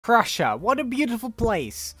Prussia, what a beautiful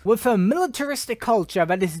place. With a militaristic culture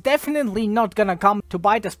that is definitely not gonna come to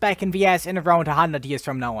bite us back in the ass in around 100 years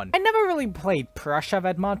from now on. I never really played Prussia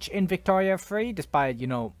that much in Victoria 3, despite, you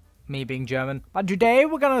know, me being German. But today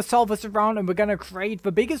we're gonna solve this around and we're gonna create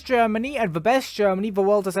the biggest Germany and the best Germany the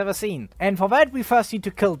world has ever seen. And for that we first need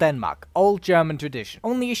to kill Denmark. Old German tradition.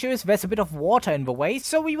 Only issue is there's a bit of water in the way,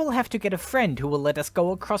 so we will have to get a friend who will let us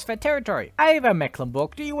go across their territory. Hi there,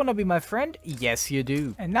 Mecklenburg, do you wanna be my friend? Yes you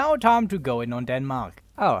do. And now time to go in on Denmark.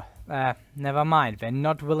 Oh, never mind, they're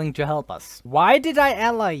not willing to help us. Why did I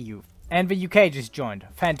ally you? And the UK just joined.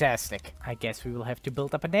 Fantastic. I guess we will have to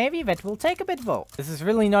build up a navy. That will take a bit though. This is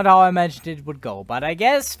really not how I imagined it would go, but I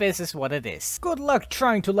guess this is what it is. Good luck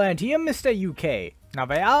trying to land here, Mr. UK. Now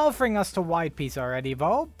they are offering us the white piece already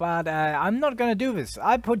though, but I'm not gonna do this.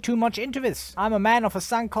 I put too much into this. I'm a man of a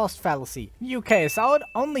sunk cost fallacy. UK is out,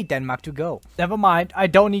 only Denmark to go. Never mind, I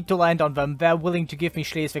don't need to land on them. They're willing to give me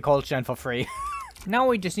Schleswig-Holstein for free. Now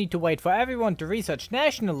we just need to wait for everyone to research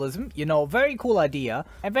nationalism, you know, very cool idea,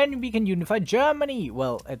 and then we can unify Germany,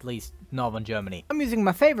 well, at least Northern Germany. I'm using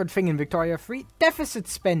my favorite thing in Victoria 3, deficit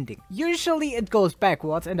spending. Usually it goes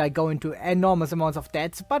backwards and I go into enormous amounts of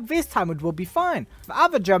debts, but this time it will be fine. The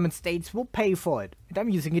other German states will pay for it. And I'm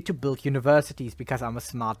using it to build universities because I'm a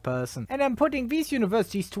smart person. And I'm putting these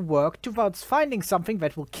universities to work towards finding something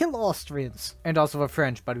that will kill Austrians. And also the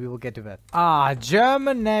French, but we will get to that. Ah,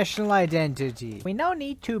 German national identity. We now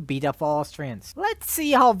need to beat up the Austrians. Let's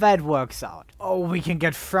see how that works out. Oh, we can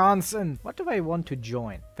get France in. What do they want to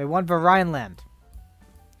join? They want the Rhineland.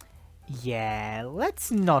 Yeah,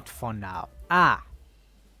 let's not for now. Ah.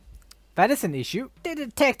 That is an issue. Did a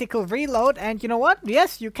tactical reload, and you know what?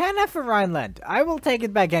 Yes, you can have the Rhineland. I will take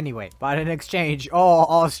it back anyway. But in exchange, oh,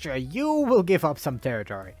 Austria, you will give up some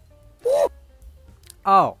territory.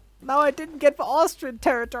 Oh. No, I didn't get the Austrian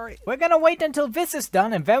territory. We're gonna wait until this is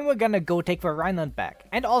done and then we're gonna go take the Rhineland back.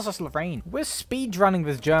 And also Slovenia. We're speedrunning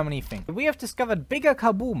this Germany thing. We have discovered bigger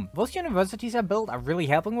kaboom. Those universities I built are really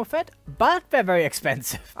helping with it, but they're very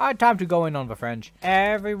expensive. Alright, time to go in on the French.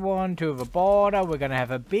 Everyone to the border. We're gonna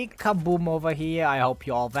have a big kaboom over here. I hope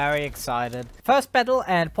you're all very excited. First battle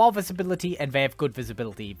and poor visibility, and they have good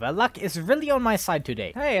visibility. The luck is really on my side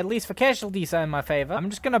today. Hey, at least the casualties are in my favor.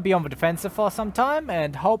 I'm just gonna be on the defensive for some time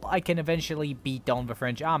and hope I can eventually beat down the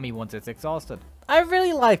French army once it's exhausted. I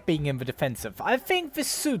really like being in the defensive. I think this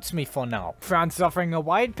suits me for now. France is offering a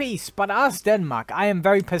white peace, but as Denmark, I am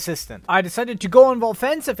very persistent. I decided to go on the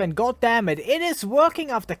offensive and goddammit, it is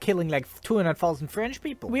working after killing like 200,000 French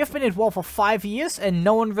people. We have been at war for 5 years and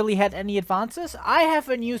no one really had any advances. I have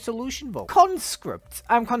a new solution though. Conscripts.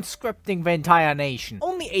 I'm conscripting the entire nation.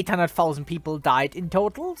 Only 800,000 people died in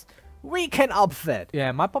total. We can up that.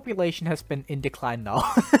 Yeah, my population has been in decline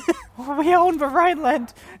now. We own the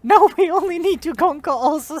Rhineland. Now we only need to conquer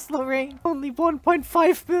Alsace-Lorraine. Only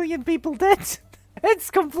 1.5 billion people dead. It's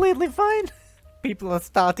completely fine. People are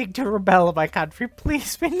starting to rebel in my country.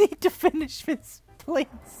 Please, we need to finish this. Please.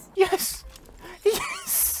 Yes.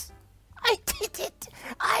 Yes. I did it.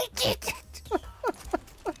 I did it.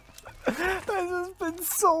 This has been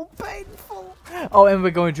so painful. Oh, and we're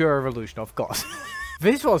going to a revolution, of course.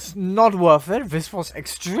 This was not worth it. This was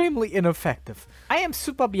extremely ineffective. I am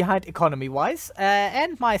super behind economy-wise,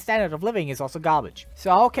 and my standard of living is also garbage. So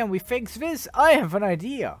how can we fix this? I have an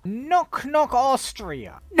idea. Knock knock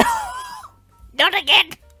Austria. No! Not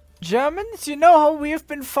again! Germans, you know how we have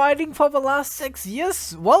been fighting for the last 6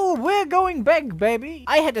 years? Well, we're going back, baby.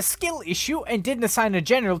 I had a skill issue and didn't assign a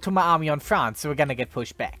general to my army on France, so we're gonna get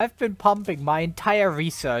pushed back. I've been pumping my entire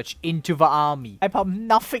research into the army. I pumped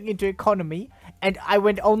nothing into economy. And I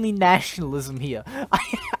went only nationalism here.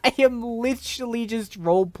 I am literally just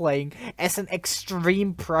role-playing as an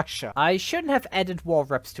extreme Prussia. I shouldn't have added war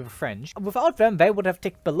reps to the French. Without them, they would have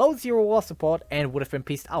ticked below 0 war support and would have been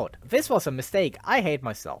pieced out. This was a mistake. I hate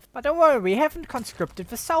myself. But don't worry, we haven't conscripted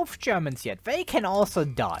the South Germans yet. They can also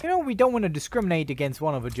die. You know, we don't want to discriminate against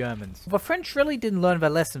one of the Germans. The French really didn't learn their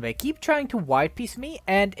lesson. They keep trying to white piece me,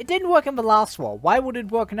 and it didn't work in the last war. Why would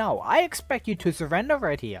it work now? I expect you to surrender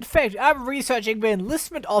right here. In fact, I'm researching the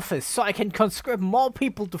enlistment office so I can conscript more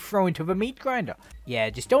people to throw into the meat grinder. Yeah,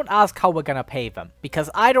 just don't ask how we're gonna pay them, because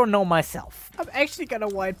I don't know myself. I'm actually gonna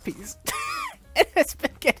white piece. It has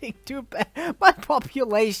been getting too bad. My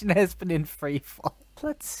population has been in freefall.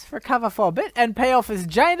 Let's recover for a bit and pay off this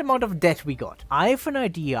giant amount of debt we got. I have an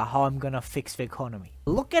idea how I'm gonna fix the economy.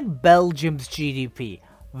 Look at Belgium's GDP.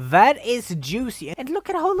 That is juicy. And look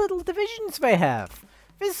at how little divisions they have.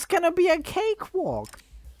 This is gonna be a cakewalk.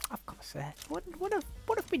 Of course, what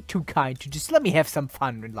have been too kind to just let me have some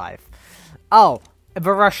fun in life. Oh,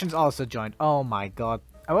 the Russians also joined. Oh my god.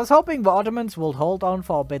 I was hoping the Ottomans will hold on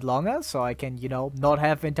for a bit longer, so I can, you know, not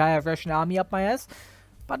have the entire Russian army up my ass.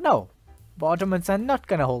 But no, the Ottomans are not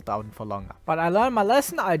gonna hold down for longer. But I learned my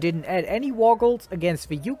lesson. I didn't add any war goals against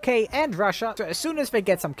the UK and Russia, so as soon as they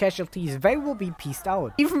get some casualties, they will be pieced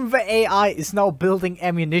out. Even the AI is now building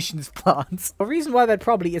ammunition plants. The reason why that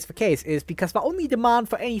probably is the case is because the only demand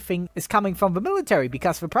for anything is coming from the military,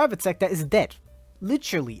 because the private sector is dead.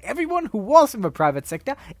 Literally, everyone who was in the private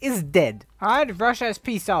sector is dead. Alright, Russia is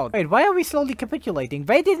peaced out. Wait, why are we slowly capitulating?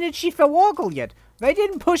 They didn't achieve their war goal yet. They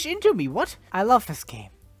didn't push into me. What? I love this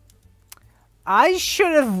game. I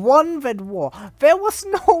should have won that war. There was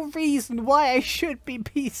no reason why I should be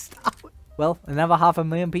peaced out. Well, another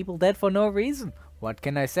 500,000 people dead for no reason. What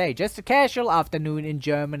can I say? Just a casual afternoon in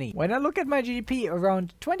Germany. When I look at my GDP,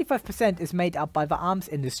 around 25% is made up by the arms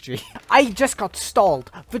industry. I just got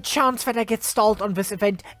stalled. The chance that I get stalled on this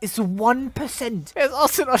event is 1%. There's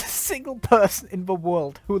also not a single person in the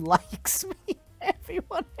world who likes me.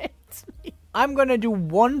 Everyone hates me. I'm gonna do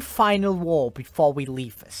one final war before we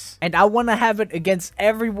leave this. And I wanna have it against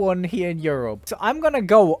everyone here in Europe. So I'm gonna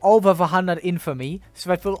go over the 100 infamy, so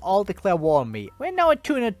that will all declare war on me. We're now at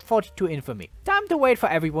 242 infamy. Time to wait for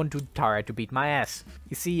everyone to tire to beat my ass.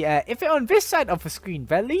 You see, if they're on this side of the screen,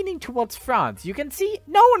 they're leaning towards France. You can see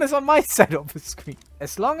no one is on my side of the screen.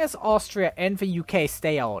 As long as Austria and the UK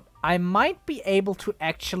stay out, I might be able to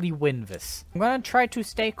actually win this. I'm gonna try to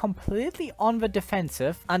stay completely on the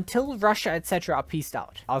defensive until Russia, etc. are pieced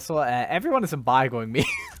out. Also, everyone is embargoing me.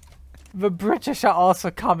 The British are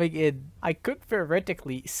also coming in. I could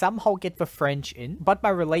theoretically somehow get the French in, but my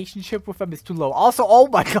relationship with them is too low. Also, oh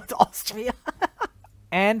my god, Austria.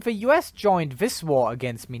 And the US joined this war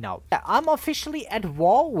against me now. I'm officially at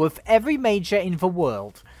war with every major in the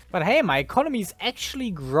world. But hey, my economy is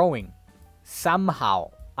actually growing.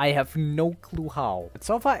 Somehow. I have no clue how. But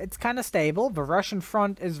so far, it's kind of stable. The Russian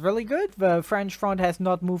front is really good. The French front has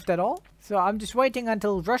not moved at all. So I'm just waiting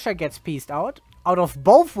until Russia gets pieced out. Out of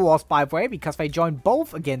both wars, by the way, because they joined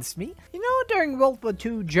both against me. You know, during World War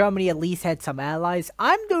II, Germany at least had some allies.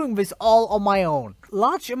 I'm doing this all on my own.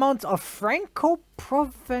 Large amounts of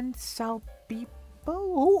Franco-Provençal people?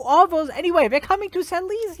 Who are those? Anyway, they're coming to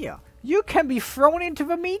Silesia. You can be thrown into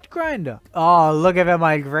the meat grinder. Oh, look at the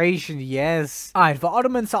migration, yes. Alright, the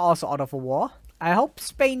Ottomans are also out of a war. I hope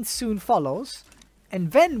Spain soon follows.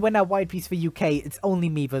 And then when I white piece the UK, it's only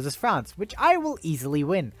me versus France, which I will easily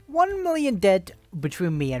win. 1 million dead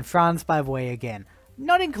between me and France, by the way, again.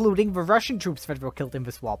 Not including the Russian troops that were killed in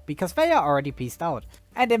this war, because they are already pieced out.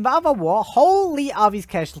 And in the other war, holy are these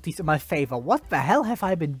casualties in my favor. What the hell have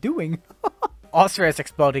I been doing? Austria is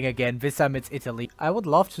exploding again, this time it's Italy. I would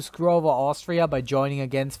love to screw over Austria by joining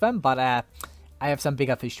against them, but I have some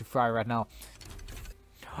bigger fish to fry right now.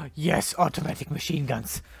 Yes, automatic machine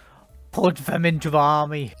guns. Put them into the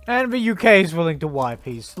army. And the UK is willing to wipe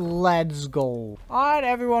these. Let's go. Alright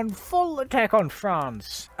everyone, full attack on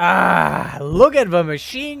France. Ah, look at the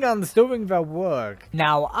machine guns doing their work.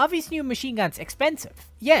 Now, are these new machine guns expensive?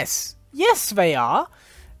 Yes. Yes, they are.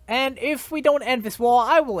 And if we don't end this war,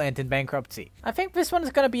 I will end in bankruptcy. I think this one is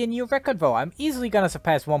gonna be a new record though. I'm easily gonna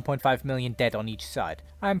surpass 1.5 million dead on each side.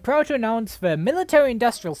 I'm proud to announce the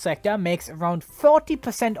military-industrial sector makes around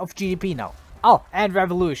 40% of GDP now. Oh, and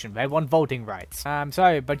revolution. They want voting rights. I'm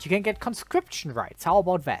sorry, but you can get conscription rights. How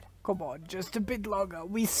about that? Come on, just a bit longer.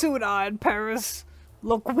 We soon are in Paris.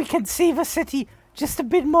 Look, we can see the city. Just a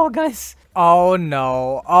bit more, guys. Oh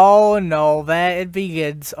no, there it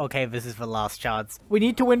begins. Okay, this is the last chance. We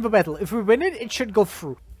need to win the battle. If we win it, it should go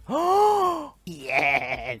through. Oh,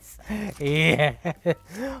 yes. Yeah.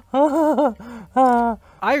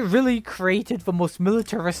 I really created the most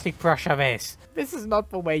militaristic Prussia base. This is not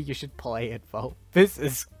the way you should play it, though. This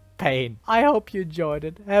is pain. I hope you enjoyed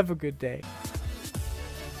it. Have a good day.